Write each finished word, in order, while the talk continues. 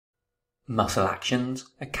Muscle actions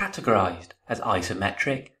are categorized as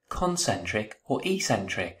isometric, concentric, or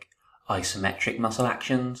eccentric. Isometric muscle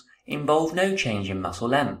actions involve no change in muscle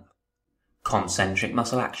length. Concentric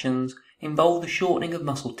muscle actions involve the shortening of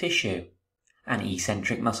muscle tissue, and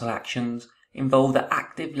eccentric muscle actions involve the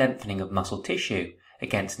active lengthening of muscle tissue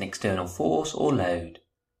against an external force or load.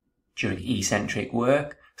 During eccentric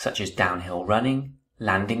work, such as downhill running,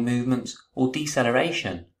 landing movements, or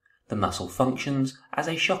deceleration, the muscle functions as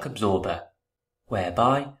a shock absorber,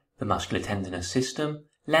 whereby the muscular tendinous system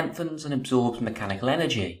lengthens and absorbs mechanical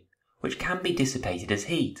energy, which can be dissipated as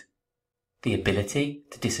heat. The ability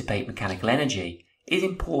to dissipate mechanical energy is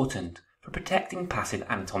important for protecting passive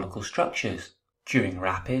anatomical structures. During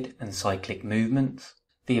rapid and cyclic movements,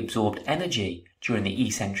 the absorbed energy during the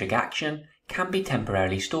eccentric action can be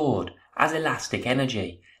temporarily stored as elastic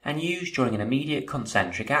energy and used during an immediate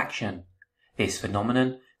concentric action. This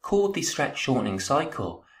phenomenon, called the stretch shortening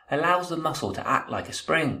cycle, allows the muscle to act like a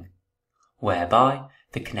spring, whereby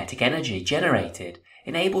the kinetic energy generated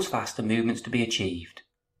enables faster movements to be achieved.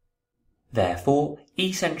 Therefore,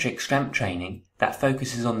 eccentric strength training that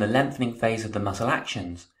focuses on the lengthening phase of the muscle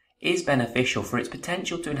actions is beneficial for its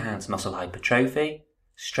potential to enhance muscle hypertrophy,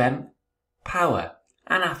 strength, power,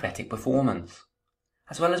 and athletic performance,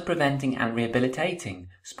 as well as preventing and rehabilitating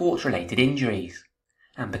sports-related injuries.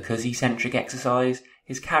 And because eccentric exercise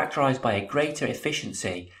is characterized by a greater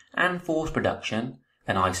efficiency and force production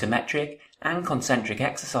than isometric and concentric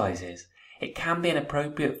exercises, it can be an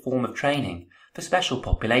appropriate form of training for special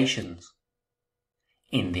populations.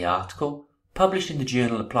 In the article, published in the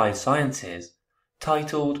journal Applied Sciences,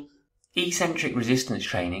 titled Eccentric Resistance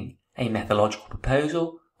Training, a Methodological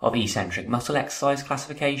Proposal of Eccentric Muscle Exercise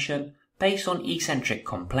Classification based on Eccentric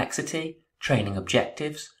Complexity, Training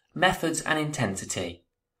Objectives, Methods and Intensity,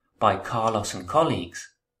 by Carlos and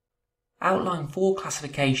colleagues, outline 4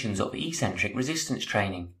 classifications of eccentric resistance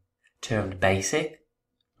training, termed basic,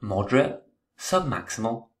 moderate,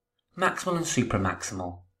 submaximal, maximal and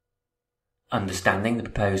supramaximal. Understanding the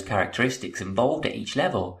proposed characteristics involved at each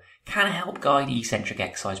level can help guide eccentric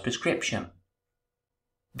exercise prescription.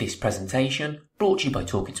 This presentation, brought to you by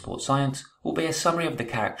Talking Sports Science, will be a summary of the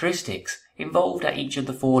characteristics involved at each of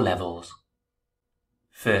the 4 levels.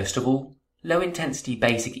 First of all, low-intensity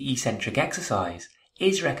basic eccentric exercise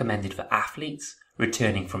is recommended for athletes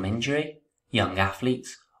returning from injury, young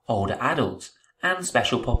athletes, older adults, and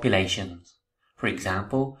special populations, for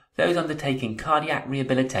example, those undertaking cardiac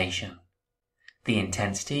rehabilitation. The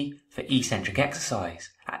intensity for eccentric exercise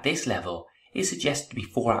at this level is suggested to be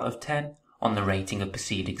 4 out of 10 on the rating of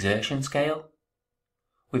perceived exertion scale,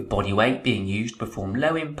 with body weight being used to perform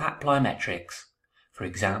low-impact plyometrics, for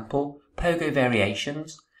example, pogo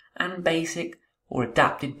variations, and basic or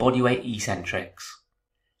adapted bodyweight eccentrics.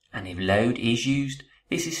 And if load is used,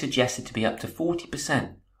 this is suggested to be up to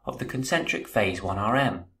 40% of the concentric phase 1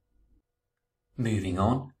 RM. Moving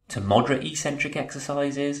on to moderate eccentric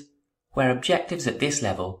exercises, where objectives at this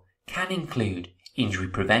level can include injury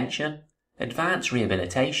prevention, advanced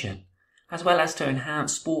rehabilitation, as well as to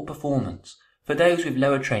enhance sport performance for those with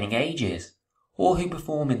lower training ages or who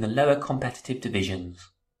perform in the lower competitive divisions.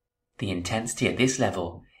 The intensity at this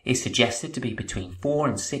level is suggested to be between 4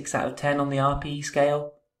 and 6 out of 10 on the RPE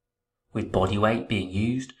scale, with body weight being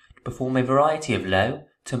used to perform a variety of low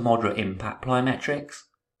to moderate impact plyometrics,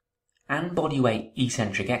 and body weight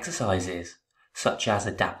eccentric exercises such as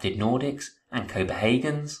adapted Nordics and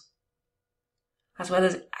Copenhagen's, as well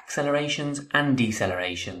as accelerations and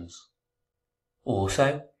decelerations.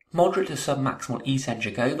 Also, moderate to submaximal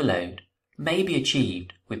eccentric overload may be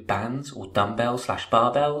achieved with bands or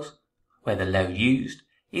dumbbells/barbells, where the load used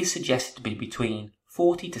is suggested to be between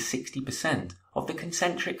 40 to 60% of the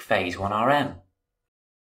concentric phase 1 RM.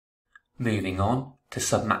 Moving on to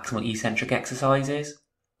submaximal eccentric exercises,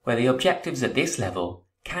 where the objectives at this level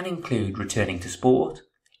can include returning to sport,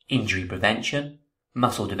 injury prevention,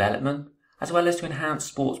 muscle development, as well as to enhance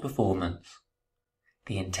sports performance.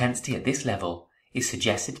 The intensity at this level is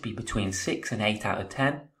suggested to be between 6 and 8 out of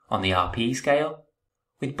 10 on the RPE scale,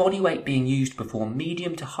 with body weight being used to perform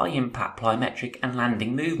medium to high impact plyometric and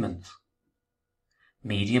landing movements.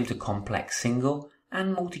 Medium to complex single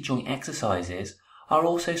and multi-joint exercises are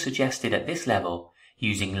also suggested at this level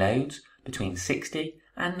using loads between 60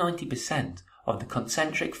 and 90% of the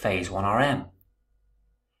concentric phase 1 RM.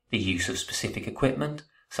 The use of specific equipment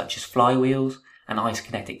such as flywheels and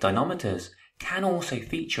isokinetic dynamometers can also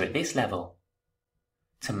feature at this level.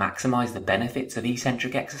 To maximize the benefits of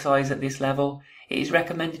eccentric exercise at this level, it is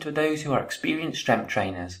recommended for those who are experienced strength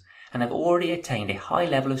trainers and have already attained a high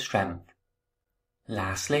level of strength.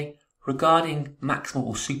 Lastly, regarding maximal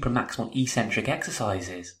or supramaximal eccentric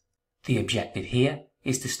exercises, The objective here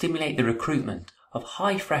is to stimulate the recruitment of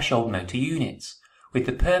high threshold motor units with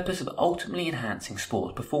the purpose of ultimately enhancing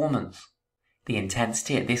sport performance. The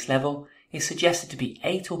intensity at this level is suggested to be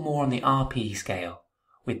 8 or more on the RPE scale,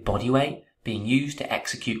 with body weight being used to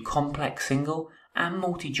execute complex single and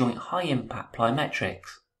multi-joint high-impact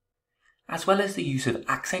plyometrics, as well as the use of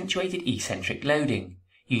accentuated eccentric loading,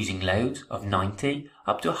 using loads of 90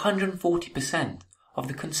 up to 140% of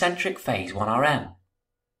the concentric phase 1 RM.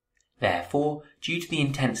 Therefore, due to the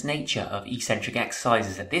intense nature of eccentric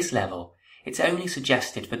exercises at this level, it's only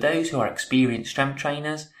suggested for those who are experienced strength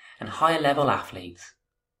trainers and higher level athletes.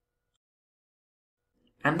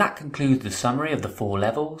 And that concludes the summary of the 4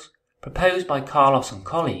 levels proposed by Carlos and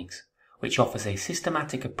colleagues, which offers a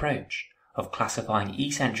systematic approach of classifying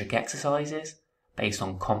eccentric exercises based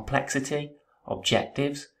on complexity,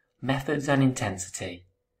 objectives, methods and intensity.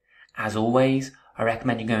 As always, I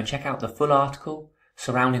recommend you go and check out the full article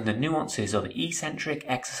surrounding the nuances of eccentric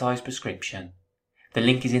exercise prescription. The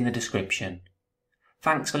link is in the description.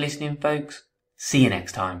 Thanks for listening, folks. See you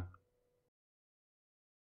next time.